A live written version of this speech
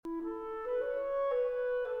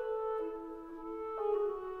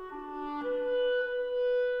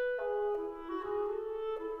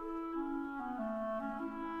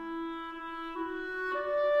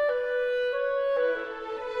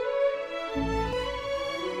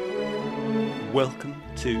Welcome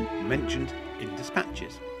to Mentioned in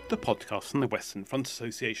Dispatches, the podcast from the Western Front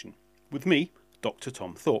Association, with me, Dr.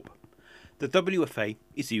 Tom Thorpe. The WFA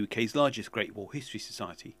is the UK's largest Great War History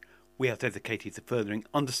Society. We are dedicated to furthering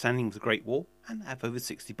understanding of the Great War and have over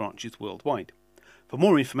 60 branches worldwide. For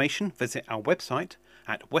more information, visit our website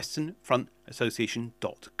at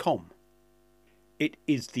westernfrontassociation.com. It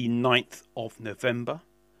is the 9th of November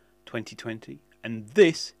 2020, and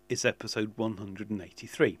this is episode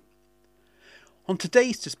 183. On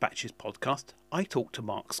today's Dispatches podcast, I talk to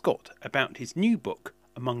Mark Scott about his new book,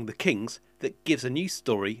 Among the Kings, that gives a new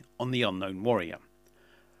story on the unknown warrior.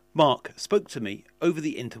 Mark spoke to me over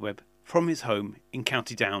the interweb from his home in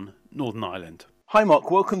County Down, Northern Ireland. Hi Mark,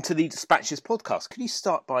 welcome to the Dispatches podcast. Could you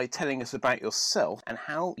start by telling us about yourself and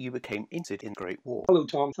how you became interested in the Great War? Hello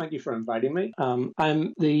Tom, thank you for inviting me.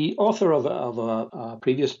 I'm the author of a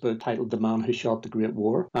previous book titled The Man Who Shot the Great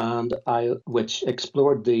War, which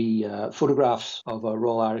explored the photographs of a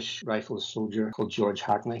Royal Irish Rifles soldier called George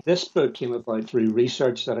Hackney. This book came about through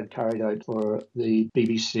research that I'd carried out for the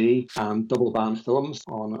BBC and Double Band Films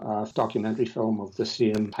on a documentary film of the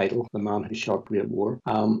same title, The Man Who Shot the Great War.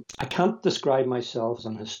 I can't describe myself as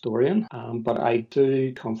an historian, but I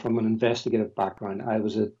do come from an investigative background. I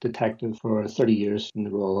was a detective for 30 years in the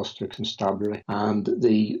Royal Ulster Constabulary, and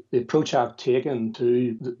the approach I've taken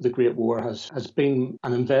to the Great War has been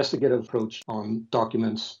an investigative approach on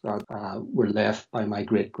documents that were left by my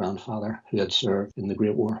great-grandfather who had served in the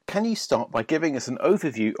Great War. Can you start by giving us an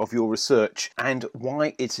overview of your research and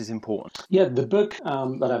why it is important? Yeah, the book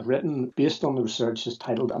that I've written based on the research is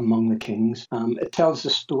titled Among the Kings. It tells the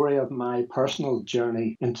story of my personal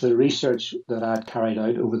journey into the research that I'd carried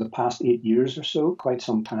out over the past 8 years or so, quite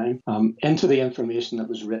some time, into the information that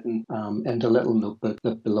was written into a little notebook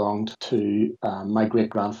that belonged to my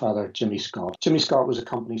great-grandfather, Jimmy Scott. Jimmy Scott was a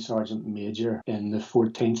company sergeant major in the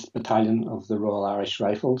 14th Battalion of the Royal Irish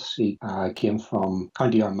Rifles. He came from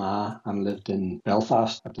County Armagh and lived in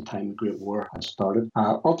Belfast at the time the Great War had started.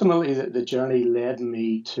 Ultimately, the journey led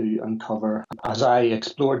me to uncover, as I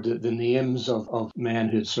explored the names of men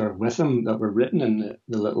who had served with him that were written in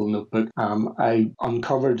the little notebook, I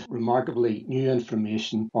uncovered remarkably new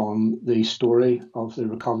information on the story of the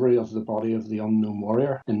recovery of the body of the unknown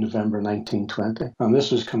warrior in November 1920. And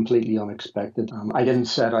this was completely unexpected. I didn't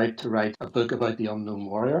set out to write a book about the unknown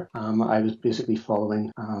warrior. I was basically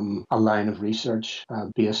following a line of research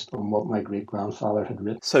based on what my great-grandfather had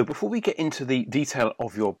written. So before we get into the detail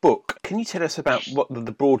of your book, can you tell us about what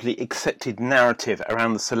the broadly accepted narrative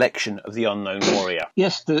around the selection of the unknown warrior?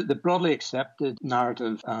 Yes, the broadly accepted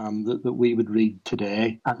narrative that we would read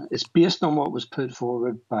today is based on what was put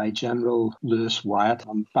forward by General Lewis Wyatt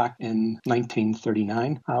back in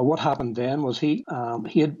 1939. What happened then was he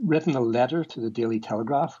had written a letter to the Daily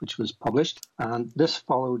Telegraph, which was published, and this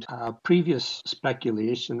followed previous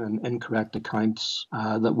speculation and incorrect accounts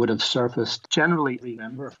that would have surfaced generally,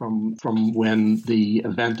 remember, from when the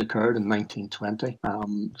event occurred in 1920.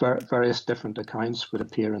 Various different accounts would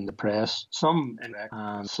appear in the press, some incorrect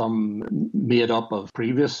and some made up of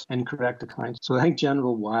previous incorrect accounts. So I think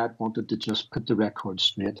General Wyatt wanted to just put the record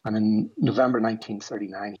straight. And in November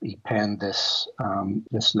 1939, he penned this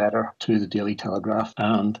letter to the Daily Telegraph.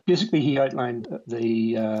 And basically he outlined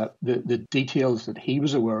the details that he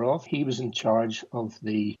was aware of. He was in charge of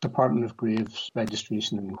the Department of Graves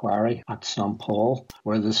Registration and Inquiry at St. Paul,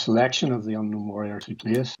 where the selection of the unknown warrior took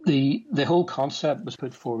place. The whole concept was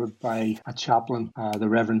put forward by a chaplain, the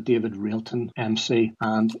Reverend David Railton, MC,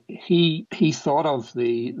 and he thought of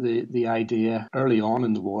the idea early on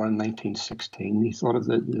in the war in 1916. He thought of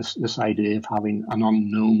this idea of having an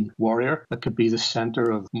unknown warrior that could be the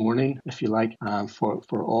centre of mourning, if you like,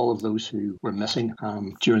 for all of those who were missing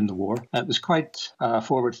during the war. It was quite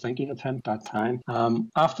forward thinking of him at that time.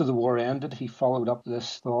 After the war ended, he followed up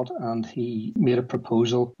this thought and he made a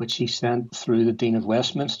proposal which he sent through the Dean of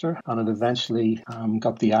Westminster, and it eventually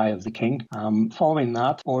got the eye of the King. Following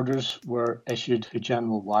that, orders were issued to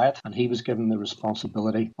General Wyatt, and he was given the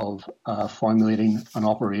responsibility of formulating an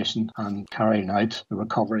operation and carrying out the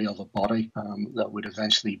recovery of a body that would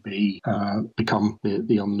eventually become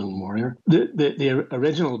the unknown warrior. The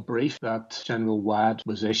original brief that General Wyatt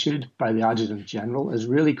was issued by the Adjutant General is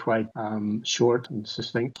really quite short and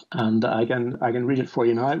succinct, and I can read it for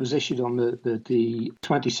you now. It was issued on the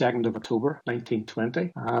 22nd of October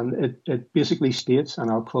 1920, and it basically states, and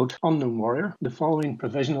I'll quote, "Unknown warrior, the following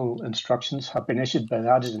provisional instructions have been issued by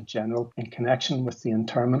the Adjutant General General in connection with the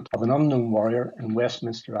interment of an unknown warrior in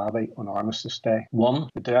Westminster Abbey on Armistice Day. 1.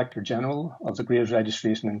 The Director General of the Graves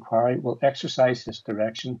Registration Inquiry will exercise his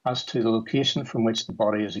direction as to the location from which the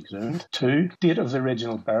body is exhumed. 2. Date of the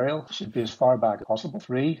original burial should be as far back as possible.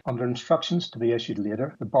 3. Under instructions to be issued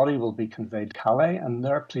later, the body will be conveyed to Calais and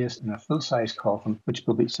there placed in a full-size coffin which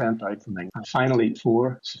will be sent out from England. And finally,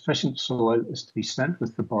 4. Sufficient soil is to be sent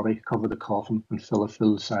with the body to cover the coffin and fill a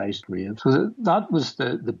full-sized grave. So that was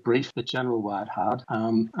the brief that General Wyatt had.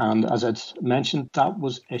 And as I'd mentioned, that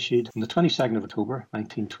was issued on the 22nd of October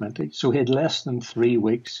 1920. So he had less than 3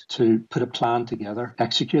 weeks to put a plan together,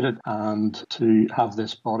 execute it, and to have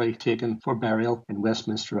this body taken for burial in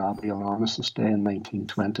Westminster Abbey on Armistice Day in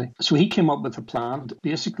 1920. So he came up with a plan.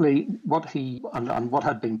 Basically, what he and what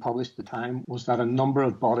had been published at the time was that a number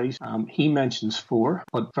of bodies, he mentions 4,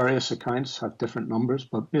 but various accounts have different numbers,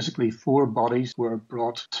 but basically 4 bodies were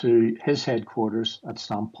brought to his headquarters at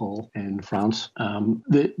St. Paul in France.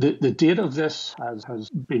 The date of this has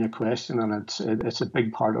been a question, and it's a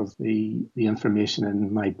big part of the information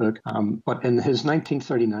in my book. But in his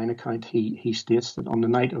 1939 account, he states that on the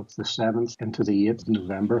night of the 7th into the 8th of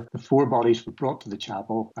November, the 4 bodies were brought to the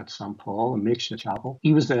chapel at St. Paul, a makeshift chapel.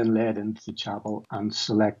 He was then led into the chapel and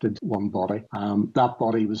selected one body. That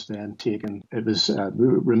body was then taken. It was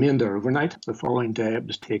remained there overnight. The following day, it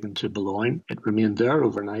was taken to Boulogne. It remained there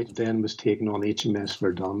overnight. Then was taken on HMS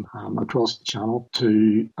Verdun across the Channel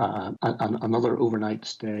to another overnight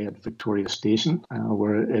stay at Victoria Station,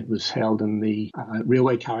 where it was held in the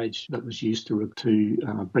railway carriage that was used to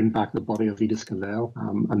bring back the body of Edith Cavell,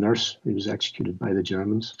 a nurse who was executed by the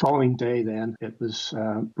Germans. Following day, then, it was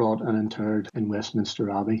brought and interred in Westminster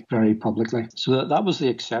Abbey very publicly. So that was the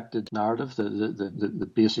accepted narrative,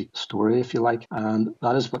 the basic story, if you like, and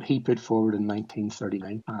that is what he put forward in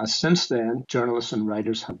 1939. Since then, journalists and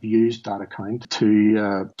writers have used that account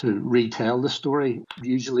to retell the story,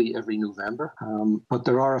 usually every November, but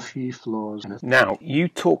there are a few flaws in it. Now, you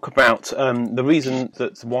talk about the reason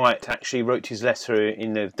that Wyatt actually wrote his letter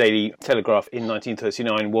in the Daily Telegraph in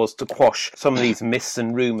 1939 was to quash some of these myths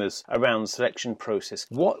and rumours around the selection process.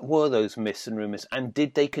 What were those myths and rumours, and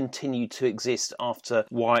did they continue to exist after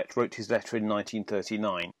Wyatt wrote his letter in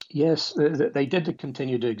 1939? Yes, they did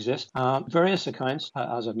continue to exist. Various accounts,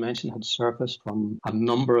 as I've mentioned, had surfaced from a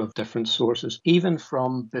number of different sources, even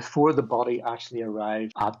from before the body actually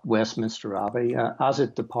arrived at Westminster Abbey. As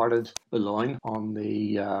it departed Boulogne on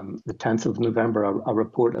the 10th of November, a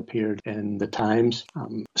report appeared in the Times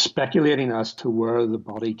speculating as to where the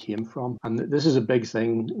body came from. And this is a big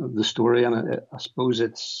thing, the story, and I suppose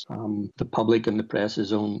it's the public and the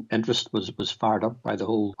press's own interest was fired up by the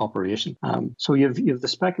whole operation. So you've the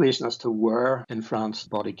speculation as to where in France the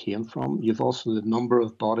body came from. You've also the number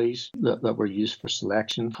of bodies that were used for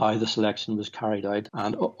selection, how the selection was carried out,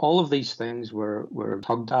 and all of these things were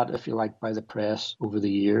tugged at, if you like, by the press over the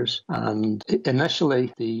years. And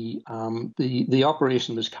initially, the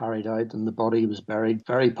operation was carried out and the body was buried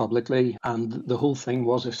very publicly, and the whole thing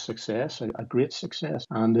was a success, a great success,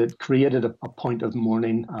 and it created a point of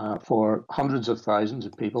mourning for hundreds of thousands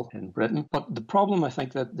of people in Britain. But the problem, I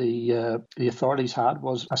think, that the authorities had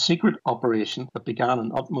was a secret operation that began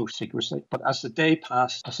in utmost secrecy. But as the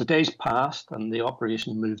days passed and the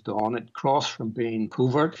operation moved on, it crossed from being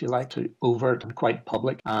covert, if you like, to overt and quite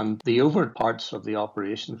public. And the overt parts of the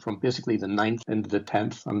operation, from basically the 9th into the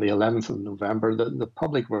 10th and the 11th of November, the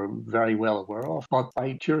public were very well aware of. But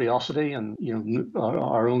by curiosity and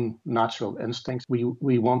our own natural instincts,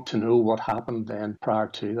 we want to know what happened then prior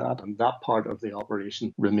to that, and that part of the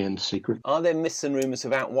operation remained secret. Are there myths and rumours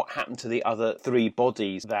about what happened to the other 3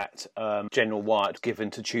 bodies that General Wyatt was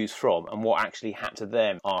given to choose from, and what actually happened to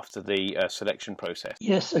them after the selection process?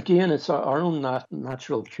 Yes, again, it's our own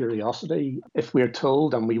natural curiosity. If we're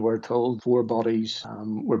told, and we were told, 4 bodies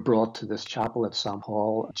were brought to this chapel at St.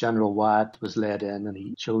 Paul, General Wyatt was led in and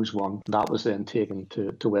he chose one. That was then taken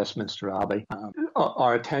to Westminster Abbey.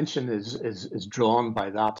 Our attention is drawn by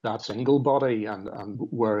that single body and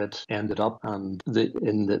where it ended up, and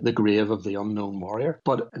in the grave of the unknown warrior.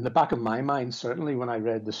 But in the back of my mind, certainly when I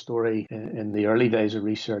read the story in the early days of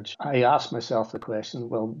research, I asked myself the question,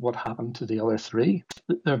 well, what happened to the other 3?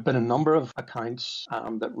 There have been a number of accounts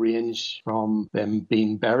that range from them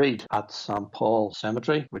being buried at St. Paul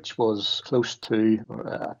Cemetery, which was close to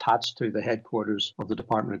or attached to the headquarters of the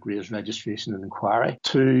Department of Graves Registration and Inquiry,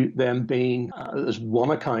 to them being There's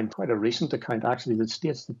one account, quite a recent account actually, that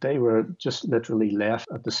states that they were just literally left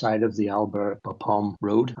at the side of the Albert Bapaume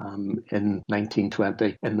Road in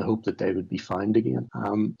 1920 in the hope that they would be found again.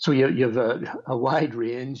 So you have a wide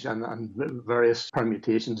range and various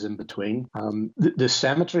permutations in between. The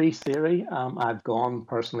cemetery theory, I've gone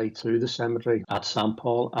personally to the cemetery at St.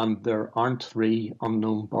 Paul, and there aren't 3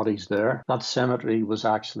 unknown bodies there. That cemetery was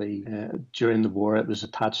actually, during the war, it was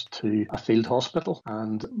attached to a field hospital,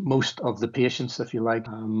 and most of the patients, if you like,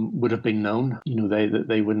 would have been known.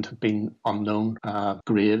 They wouldn't have been unknown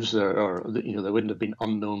graves, or there wouldn't have been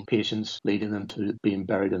unknown patients leading them to being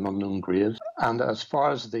buried in unknown graves. And as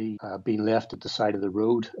far as the being left at the side of the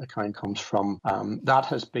road account comes from, that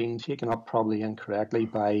has been taken up probably incorrectly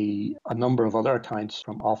by a number of other accounts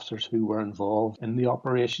from officers who were involved in the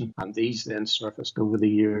operation, and these then surfaced over the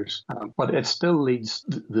years. But it still leads,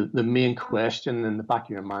 the main question in the back of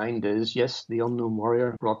your mind is, yes, the unknown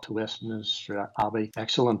warrior brought to Westminster Abbey,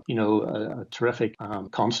 excellent, a terrific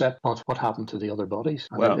concept, but what happened to the other bodies?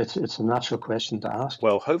 Well, it's a natural question to ask.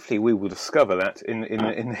 Well, hopefully we will discover that in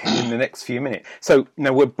the next few minutes. So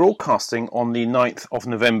now we're broadcasting on the 9th of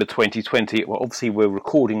November 2020. Well, obviously we're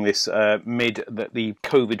recording this mid the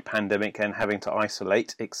COVID pandemic and having to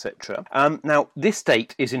isolate, etc. Now, this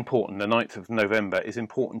date is important. The 9th of November is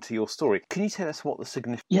important to your story. Can you tell us what the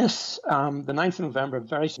significance? Yes, the 9th of November,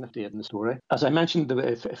 very significant date in the story. As I mentioned,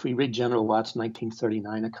 if we read General Wyatt's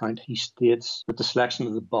 1939 account, he states that the selection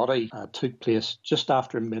of the body took place just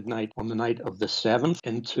after midnight on the night of the 7th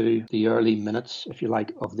into the early minutes, if you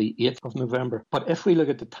like, of the 8th of November. But if we look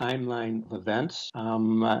at the timeline of events,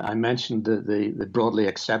 I mentioned the broadly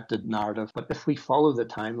accepted narrative, but if we follow the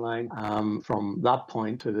timeline from that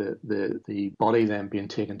point to the body then being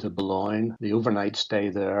taken to Boulogne, the overnight stay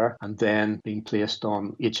there, and then being placed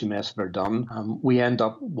on HMS Verdun, we end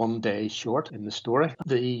up one day short in the story.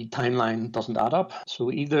 The timeline doesn't add up,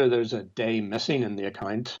 so either there's a day missing in the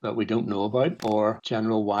account that we don't know about, or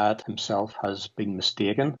General Wyatt himself has been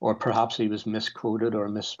mistaken, or perhaps he was misquoted or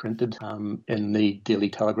misprinted in the Daily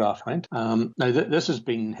Telegraph account. Now, this has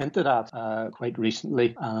been hinted at quite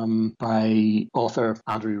recently by author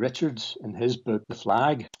Andrew Richards in his book, The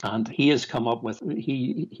Flag, and he has come up with,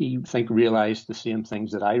 he realised the same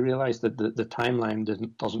things that I realised, that the timeline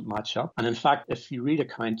doesn't match up. And in fact, if you read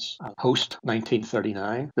accounts post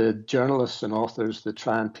 1939, the journalists and authors that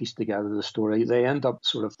try and piece together the story, they end up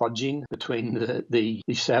sort of fudging between the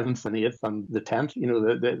 7th and 8th and the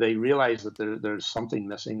 10th. They realise that there's something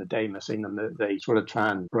missing, a day missing, and they sort of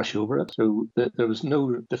try and brush over it. So there was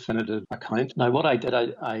no definitive account. Now, what I did,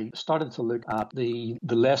 I started to look at the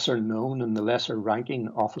lesser known and the lesser ranking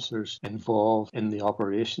officers involved in the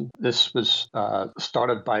operation. This was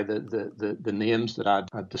started by the names that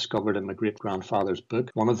I'd discovered in my great-grandfather's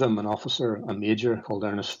book. One of them, an officer, a major called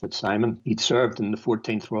Ernest Fitzsimon. He'd served in the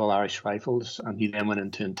 14th Royal Irish Rifles, and he then went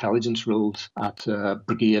into intelligence roles at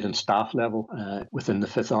brigade and staff level within the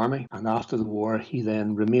 5th Army. And after the war, he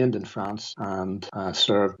then remained in France and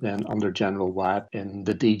served then under General Wyatt in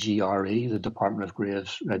the DGRE, the Department of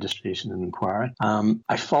Graves Registration and Inquiry.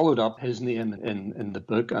 I followed up his name in the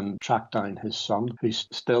book and tracked down his son, who's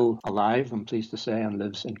still alive, I'm pleased to say, and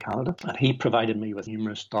lives in Canada. And he provided me with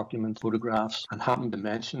numerous documents, photographs, and happened to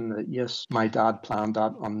mention that, yes, my dad planned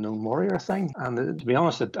that unknown warrior thing. And to be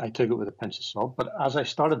honest, I took it with a pinch of salt. But as I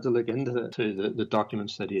started to look into the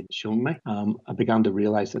documents that he had shown me, I began to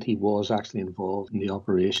realise that he was actually involved in the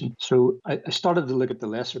operation. So I started to look at the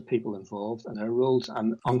lesser people involved and their roles,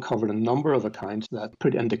 and uncovered a number of accounts that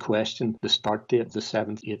put into question the start date, the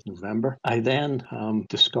 7th, 8th November. I then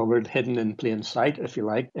discovered, hidden in plain sight, if you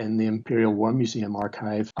like, in the Imperial War Museum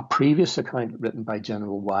archive, a previous account written by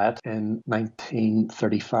General Wyatt in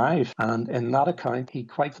 1935. And in that account, he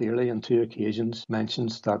quite clearly on 2 occasions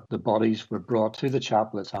mentions that the bodies were brought to the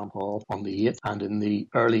chapel at St. Paul on the 8th, and in the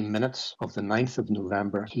early minutes of the 9th of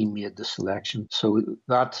November, he made the selection. So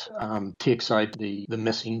that takes out the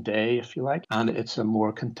missing day, if you like, and it's a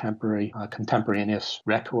more contemporaneous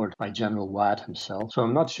record by General Wyatt himself. So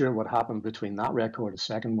I'm not sure what happened between that record, the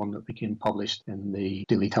second one that became published in the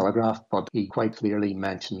Daily Telegraph, but he quite clearly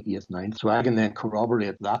mentioned 8th, 9th. So I can then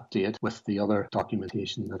corroborate that date with the other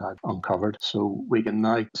documentation that I've uncovered. So we can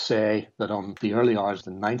now say that on the early hours,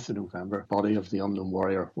 the 9th of November, the body of the unknown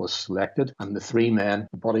warrior was selected, and the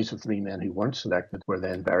bodies of 3 men who weren't selected were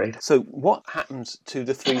then buried. So what happens to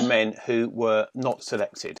the 3 men who were not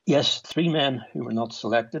selected? Yes, 3 men who were not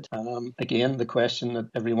selected. Again, the question that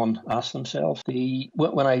everyone asks themselves.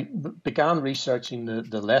 When I began researching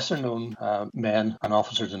the lesser-known men and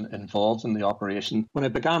officers involved in the operation, when I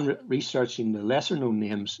began researching the lesser-known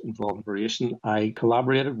names involved in the operation, I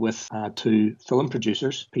collaborated with 2 film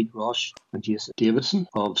producers, Pete Pete Ross and Jason Davidson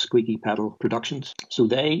of Squeaky Pedal Productions. So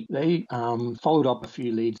they followed up a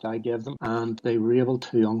few leads I gave them, and they were able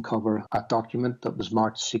to uncover a document that was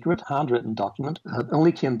marked secret, handwritten document. It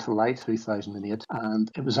only came to light 2008,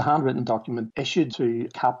 and it was a handwritten document issued to a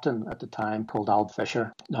captain at the time called Albert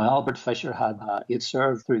Fisher. Now, Albert Fisher had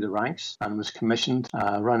served through the ranks and was commissioned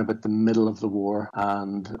around about the middle of the war,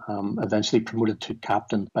 and eventually promoted to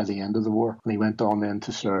captain by the end of the war. And he went on then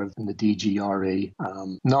to serve in the DGRE,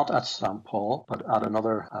 not at St. Paul, but at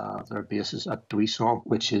another their bases at Duisans,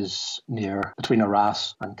 which is between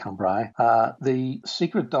Arras and Cambrai. The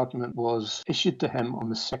secret document was issued to him on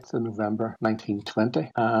the 6th of November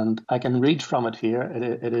 1920, and I can read from it here.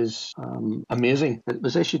 It is amazing. It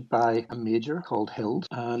was issued by a major called Hild,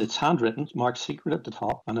 and it's handwritten, marked secret at the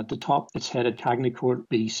top, and at the top it's headed Cagnicourt,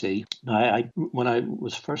 BC. Now, when I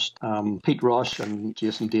was first, Pete Ross and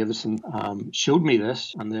Jason Davidson showed me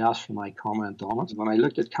this, and they asked for my comment on it. When I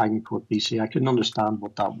looked at Cagnicourt, BC, I couldn't understand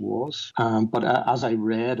what that was, but as I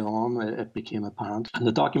read on, it became apparent. And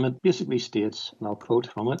the document basically states, and I'll quote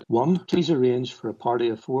from it: 1. Please arrange for a party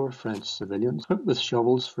of 4 French civilians equipped with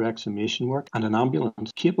shovels for exhumation work and an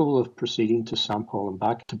ambulance capable of proceeding to St. Paul and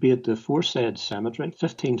back to be at the aforesaid cemetery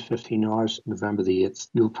 15 hours, November the 8th.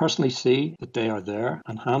 You will personally see that they are there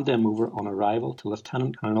and hand them over on arrival to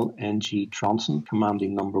Lieutenant Colonel N.G. Tronson,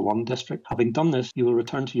 commanding No. 1 District. Having done this, you will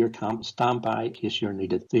return to your camp and stand by in case you're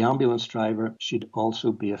needed. The ambulance driver should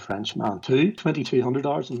also be a Frenchman. 2. 2200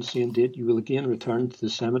 hours on the same date, you will again return to the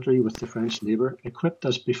cemetery with the French labour, equipped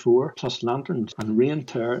as before, plus lanterns, and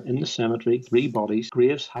reinter in the cemetery 3 bodies,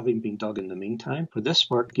 graves having been dug in the meantime. For this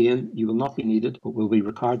work, again, you will not be needed, but will be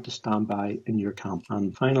required to stand by in your camp.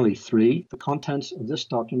 And finally, 3. The contents of this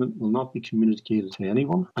document will not be communicated to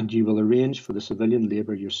anyone, and you will arrange for the civilian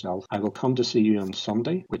labour yourself. I will come to see you on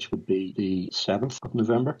Sunday, which would be the 7th of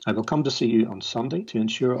November. I will come to see you on Sunday to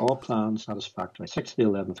ensure all plans satisfactory. 6th to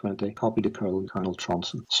 11:20, copy to Colonel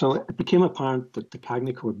Tronson. So it became apparent that the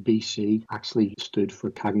Cagnicourt, BC actually stood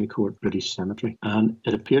for Cagnicourt British Cemetery, and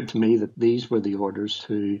it appeared to me that these were the orders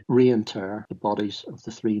to reinter the bodies of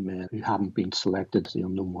the 3 men who hadn't been selected as the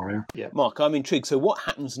unknown warrior. Yeah, Mark, I'm intrigued. So what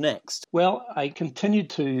happens next? Well, I continued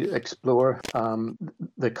to explore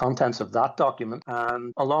the contents of that document,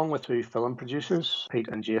 and along with 2 film producers, Pete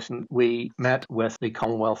and Jason, we met with the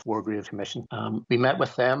Commonwealth War Graves Commission. We met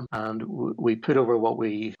with them, and we put over what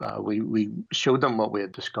we showed them what we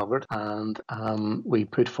had discovered, and we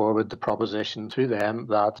put forward the proposition to them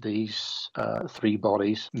that these 3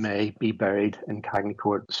 bodies may be buried in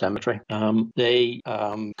Cagnicourt Cemetery. They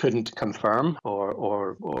couldn't confirm,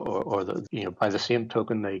 or by the same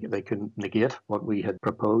token, they couldn't negate what we had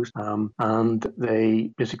proposed, and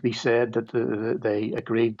they basically said that they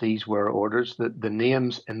agreed these were orders. That the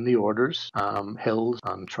names in the orders, Hills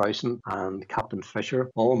and Tronson and Captain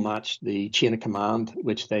Fisher, all matched the chain of command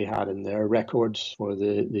which they had in their records for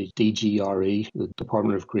the DGRE, the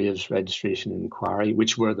Department of Graves Registration and Inquiry,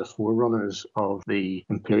 which were the forerunners of the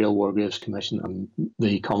Imperial War Graves Commission and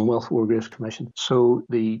the Commonwealth War Graves Commission. So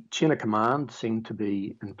the chain of command seemed to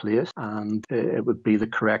be in place, and it would be the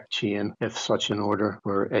correct chain if such an order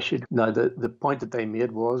were issued. Now, the point that they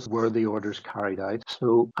made was, were the orders carried out?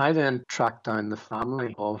 So I then tracked down the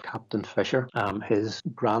family of Captain Fisher, his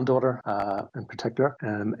granddaughter in particular,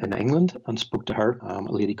 in England, and spoke to her, a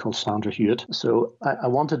lady called Sandra Hewitt. So I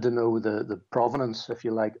wanted to know the provenance, if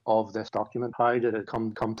you like, of this document. How did it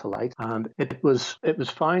come to light? And it was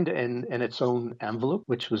found in its own envelope,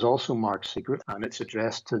 which was also marked secret, and it's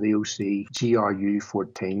addressed to the OC GRU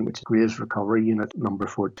 14, which is Graves Recovery Unit number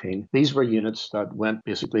 14. These were units that went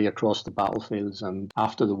basically across the battlefields and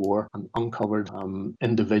after the war and uncovered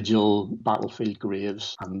individual battlefield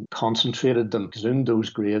graves and concentrated them, exhumed those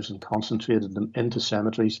graves and concentrated them into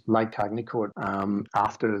cemeteries like Cagnicourt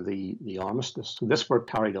after the armistice. So this work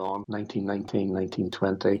carried on 1919,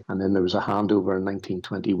 1920, and then there was a handover in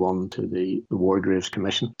 1921 to the War Graves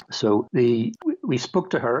Commission. So we spoke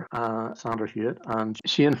to her, Sandra Hewitt, and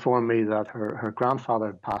she informed me that her grandfather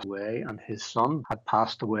had passed away and his son had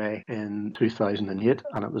passed away in 2008,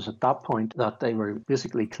 and it was at that point that they were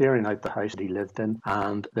basically clearing out the house that he lived in,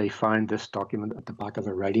 and they found this document at the back of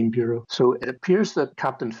a writing bureau. So it appears that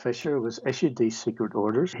Captain Fisher was issued these secret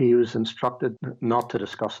orders. He was instructed not to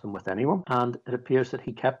discuss them with anyone, and it appears that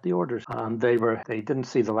he kept the orders, and they didn't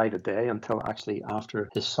see the light of day until actually after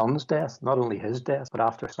his son's death. Not only his death, but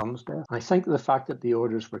after his son's death. And I think the fact fact that the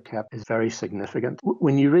orders were kept is very significant.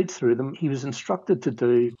 When you read through them, he was instructed to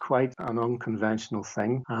do quite an unconventional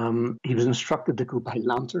thing. He was instructed to go by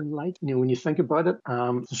lantern light. When you think about it,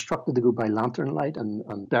 instructed to go by lantern light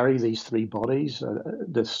and bury these three bodies.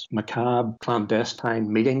 This macabre,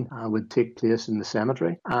 clandestine meeting would take place in the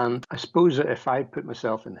cemetery. And I suppose if I put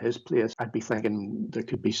myself in his place, I'd be thinking there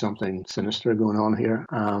could be something sinister going on here.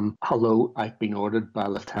 Although I've been ordered by a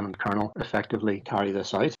lieutenant colonel effectively carry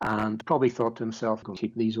this out, and probably thought to himself, go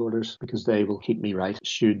keep these orders because they will keep me right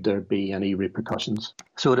should there be any repercussions.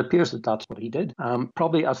 So it appears that that's what he did.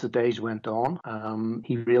 Probably as the days went on,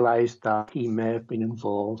 he realised that he may have been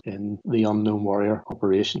involved in the Unknown Warrior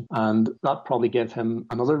operation, and that probably gave him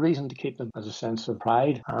another reason to keep them as a sense of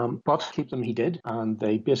pride. But keep them he did, and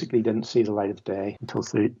they basically didn't see the light of day until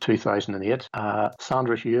 2008.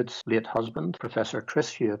 Sandra Hewitt's late husband, Professor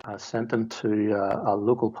Chris Hewitt, sent them to a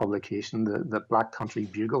local publication, the Black Country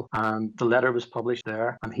Bugle, and the letter was published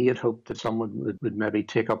there, and he had hoped that someone would maybe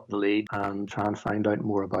take up the lead and try and find out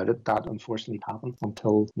more about it. That unfortunately happened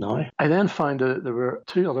until now. I then found that there were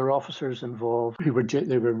two other officers involved who were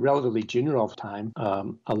they were relatively junior of time,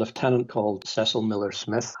 a lieutenant called Cecil Miller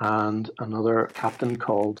Smith and another captain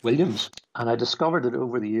called Williams. And I discovered that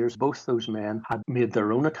over the years, both those men had made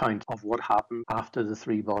their own account of what happened after the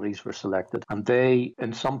three bodies were selected. And they,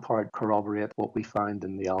 in some part, corroborate what we found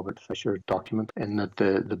in the Albert Fisher document, in that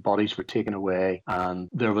the bodies were taken away and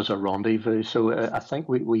there was a rendezvous. So I think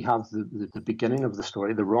we have the beginning of the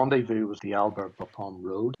story. The rendezvous was the Albert Bapaume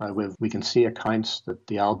Road. We can see accounts that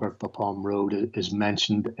the Albert Bapaume Road is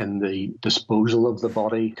mentioned in the disposal of the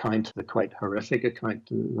body account, the quite horrific account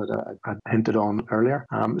that I hinted on earlier.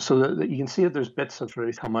 So that you can see that there's bits of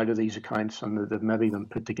truth come out of these accounts, and they've maybe been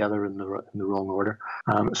put together in the wrong order.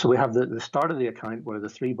 So we have the start of the account where the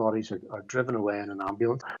three bodies are driven away in an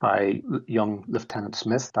ambulance by young Lieutenant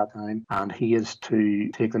Smith at that time, and he is to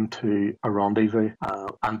take them to a rendezvous.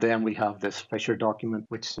 And then we have this Fisher document,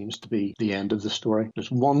 which seems to be the end of the story.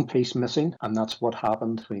 There's one piece missing, and that's what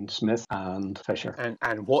happened between Smith and Fisher.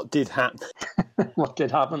 And what did happen? What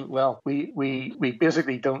did happen? Well, we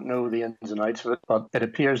basically don't know the ins and outs of it, but it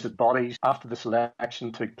appears that bodies, after the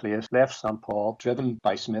selection took place, left St. Paul, driven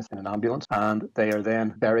by Smith in an ambulance, and they are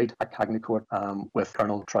then buried at Cagnicourt with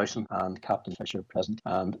Colonel Trowson and Captain Fisher present.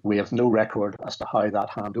 And we have no record as to how that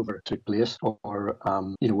handover took place, or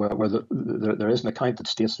where there is an account that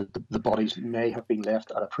states that the bodies may have been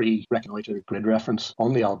left at a pre-reconnoiter grid reference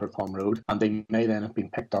on the Albert Bapaume Road, and they may then have been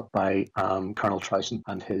picked up by Colonel Trowson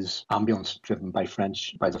and his ambulance driven by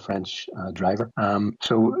the French driver.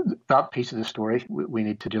 So that piece of the story we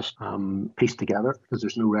need to just piece together, because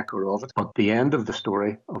there's no record of it. But the end of the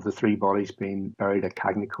story of the three bodies being buried at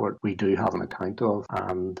Cagnicourt, we do have an account of,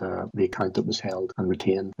 and the account that was held and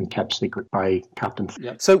retained and kept secret by Captain.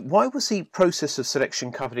 Yep. So why was the process of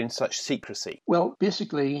selection covered in such secrecy? Well,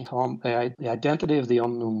 basically, Tom, the identity of the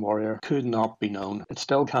Unknown Warrior could not be known. It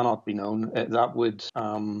still cannot be known. That would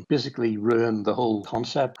basically ruin the whole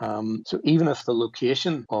concept. So even if the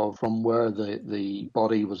location from where the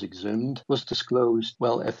body was exhumed was disclosed,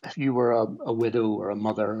 well, if you were a widow or a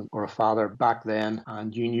mother or a father back then,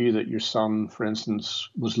 and you knew that your son, for instance,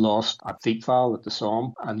 was lost at Thiepval at the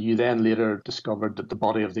Somme, and you then later discovered that the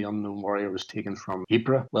body of the Unknown Warrior was taken from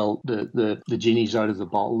Ypres, well, the genie's out of the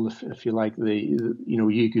bottle, if you like.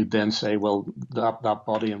 You could then say, well, that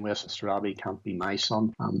body in Westminster Abbey can't be my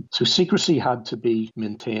son. So secrecy had to be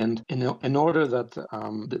maintained in order that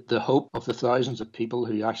the hope of the thousands of people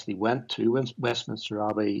who actually went to Westminster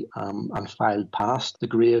Abbey and filed past the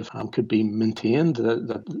grave could be maintained,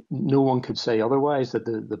 that no one could say otherwise, that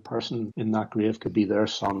the person in that grave could be their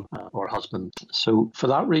son or husband. So for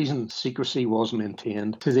that reason, secrecy was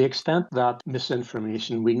maintained. To the extent that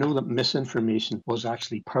we know that misinformation was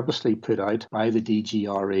actually purposely put out by the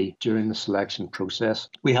DGRE during the selection process.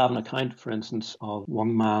 We have an account, for instance, of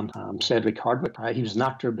one man, Cedric Hardwicke. He was an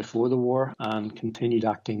actor before the war and continued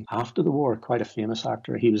acting after the war, quite a famous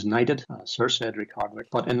actor. He was knighted, Sir Cedric Hardwicke.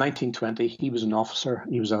 But in 1920, he was an officer.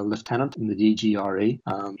 He was a lieutenant in the DGRE.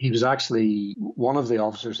 He was actually one of the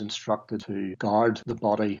officers instructed to guard the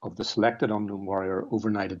body of the selected Unknown Warrior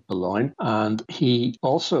overnight at Boulogne. And he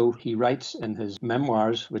writes in his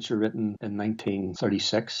memoirs, which are written in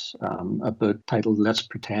 1936, a book titled Let's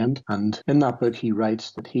Pretend. And in that book, he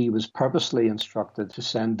writes that he was purposely instructed to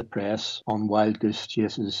send the press on wild goose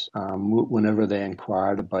chases whenever they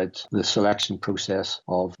inquired about the selection process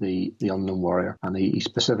of the Unknown Warrior. And he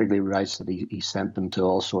specifically writes that he sent them to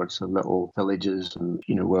all sorts of little villages and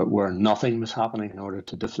where nothing was happening, in order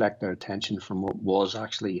to deflect their attention from what was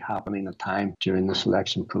actually happening at time during the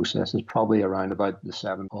selection process. It's probably around about the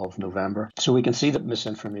 7th of November. So we can see that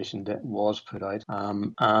misinformation information that was put out.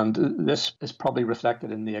 And this is probably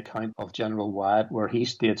reflected in the account of General Wyatt, where he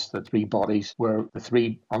states that the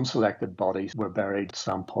three unselected bodies were buried at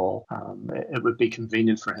St. Paul. It would be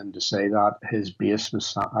convenient for him to say that his base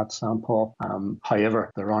was at St. Paul.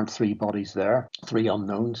 However, there aren't three bodies there, three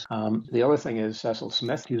unknowns. The other thing is Cecil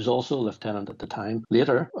Smith, he was also a lieutenant at the time.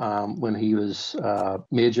 Later, when he was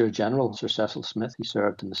Major General, Sir Cecil Smith, he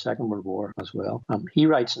served in the Second World War as well. He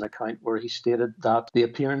writes an account where he stated that the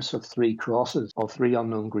appearance of three crosses of three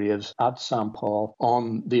unknown graves at St. Paul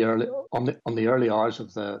on the early hours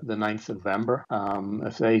of the 9th of November,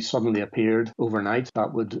 if they suddenly appeared overnight,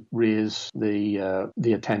 that would raise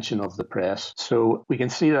the attention of the press. So we can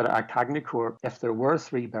see that at Cagnicourt, if there were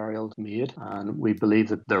three burials made, and we believe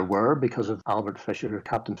that there were because of Albert Fisher,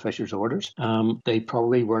 Captain Fisher's orders, they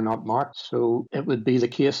probably were not marked. So it would be the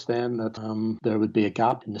case then that there would be a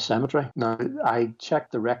gap in the cemetery. Now, I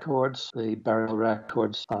checked the records, the burial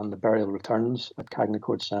records and the burial returns at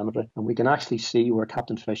Cagnicourt Cemetery, and we can actually see where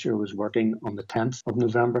Captain Fisher was working on the 10th of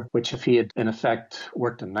November, which if he had in effect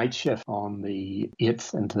worked a night shift on the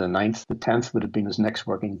 8th into the 9th, the 10th would have been his next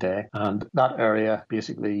working day. And that area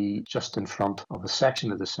basically just in front of a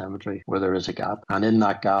section of the cemetery where there is a gap. And in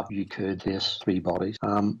that gap, you could place three bodies.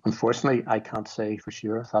 Unfortunately, I can't say for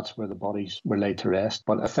sure if that's where the bodies were laid to rest.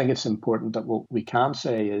 But I think it's important that what we can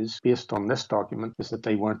say is, based on this document, is that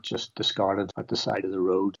they weren't just discarded at the side of the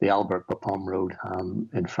road, the Albert Bapaume Road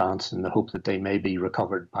in France, in the hope that they may be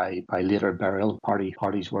recovered by later burial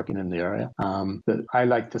parties working in the area. But I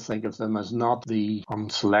like to think of them as not the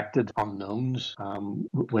unselected unknowns,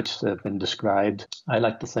 which have been described. I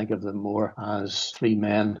like to think of them more as three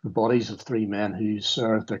men, the bodies of three men who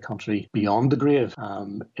served their country beyond the grave,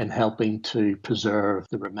 in helping to preserve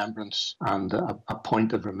the remembrance and a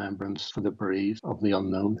point of remembrance for the bereaved of the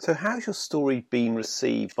unknown. So how's your story being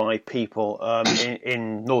received by people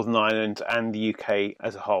in Northern Ireland and the UK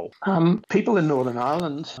as a whole? People in Northern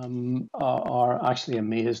Ireland are actually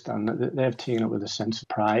amazed, and they've taken it with a sense of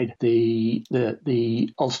pride.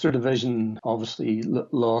 The Ulster Division obviously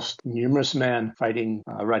lost numerous men fighting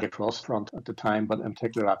right across the front at the time, but in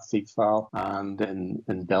particular at Thiepval and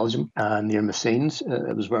in Belgium and near Messines.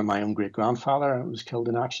 It was where my own great-grandfather was killed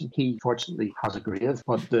in action. He fortunately has a grave,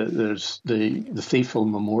 but there's the Thiepval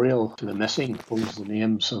Memorial to the missing holds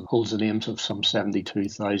the names of some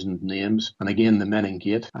 72,000 names, and again the Men in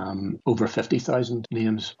Gate, over 50,000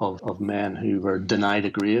 names of men who were denied a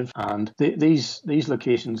grave. And these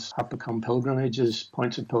locations have become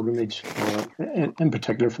points of pilgrimage, in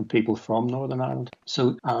particular for people from Northern Ireland.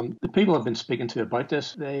 So the people I've been speaking to about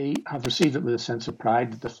this, they have received it with a sense of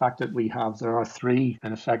pride. The fact that there are three,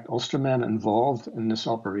 in effect, Ulstermen involved in this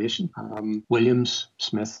operation: Williams,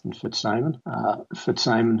 Smith, and Fitzsimon.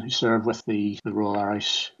 Fitzsimon, who served with the Royal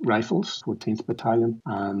Irish Rifles, 14th Battalion,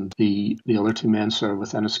 and the other two men served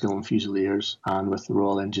with Enniskillen and Fusiliers and with the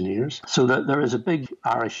Royal Engineers. So that there is a big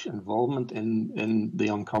Irish involvement in the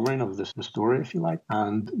uncovering of this story, if you like,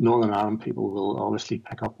 and Northern Ireland people will obviously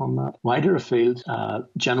pick up on that. Wider afield,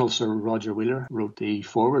 General Sir Roger Wheeler wrote the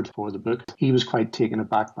foreword for the book. He was quite taken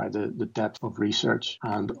aback by the depth of research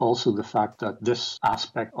and also the fact that this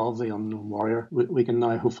aspect of the unknown warrior, we can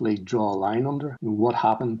now hopefully draw a line under what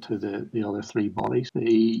happened to the other three bodies.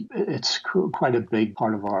 It's quite a big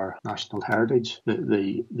part of our national heritage,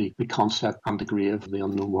 the concept and the grave of the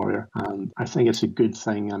unknown warrior. And I think it's a good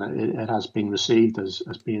thing, and it has been received as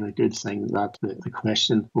being a good thing that the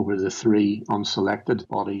question over the three unselected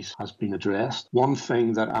bodies has been addressed. One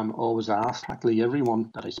thing that I'm always asked, practically everyone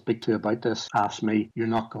that I speak to about this asks me, you're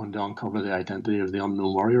not going to uncover the identity of the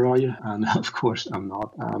unknown warrior, are you? And of course I'm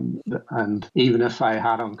not. And even if I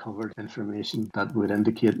had uncovered information that would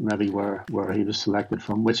indicate maybe where he was selected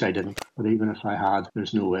from, which I didn't, but even if I had,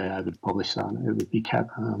 there's no way I would publish that. It would be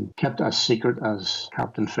kept as secret as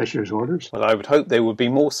Captain Fisher's orders. Well, I would hope they would be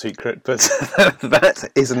more secret, but that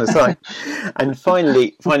is an aside. And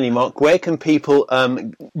finally, Mark, where can people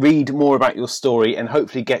read more about your story and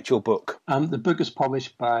hopefully get your book? The book is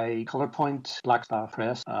published by Colourpoint Blackstaff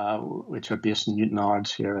Press, which are based in Newton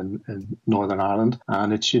Ards here in Northern Ireland,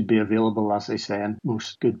 and it should be available, as they say, in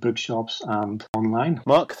most good bookshops and online.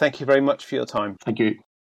 Mark, thank you very much for your time. Thank you.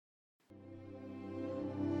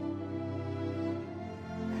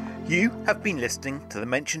 You have been listening to the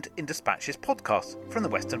Mentioned in Dispatches podcast from the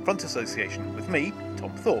Western Front Association with me,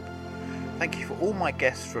 Tom Thorpe. Thank you for all my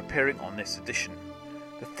guests for appearing on this edition.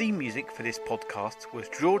 The theme music for this podcast was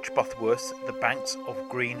George Butterworth's The Banks of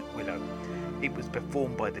Green Willow. It was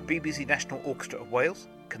performed by the BBC National Orchestra of Wales,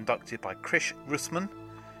 conducted by Chris Russman,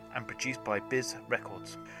 and produced by Biz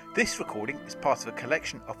Records. This recording is part of a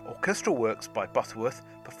collection of orchestral works by Butterworth,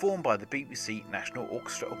 performed by the BBC National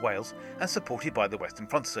Orchestra of Wales and supported by the Western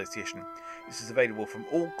Front Association. This is available from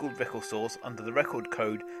all good record stores under the record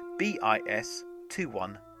code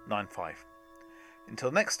BIS2195.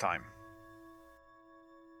 Until next time.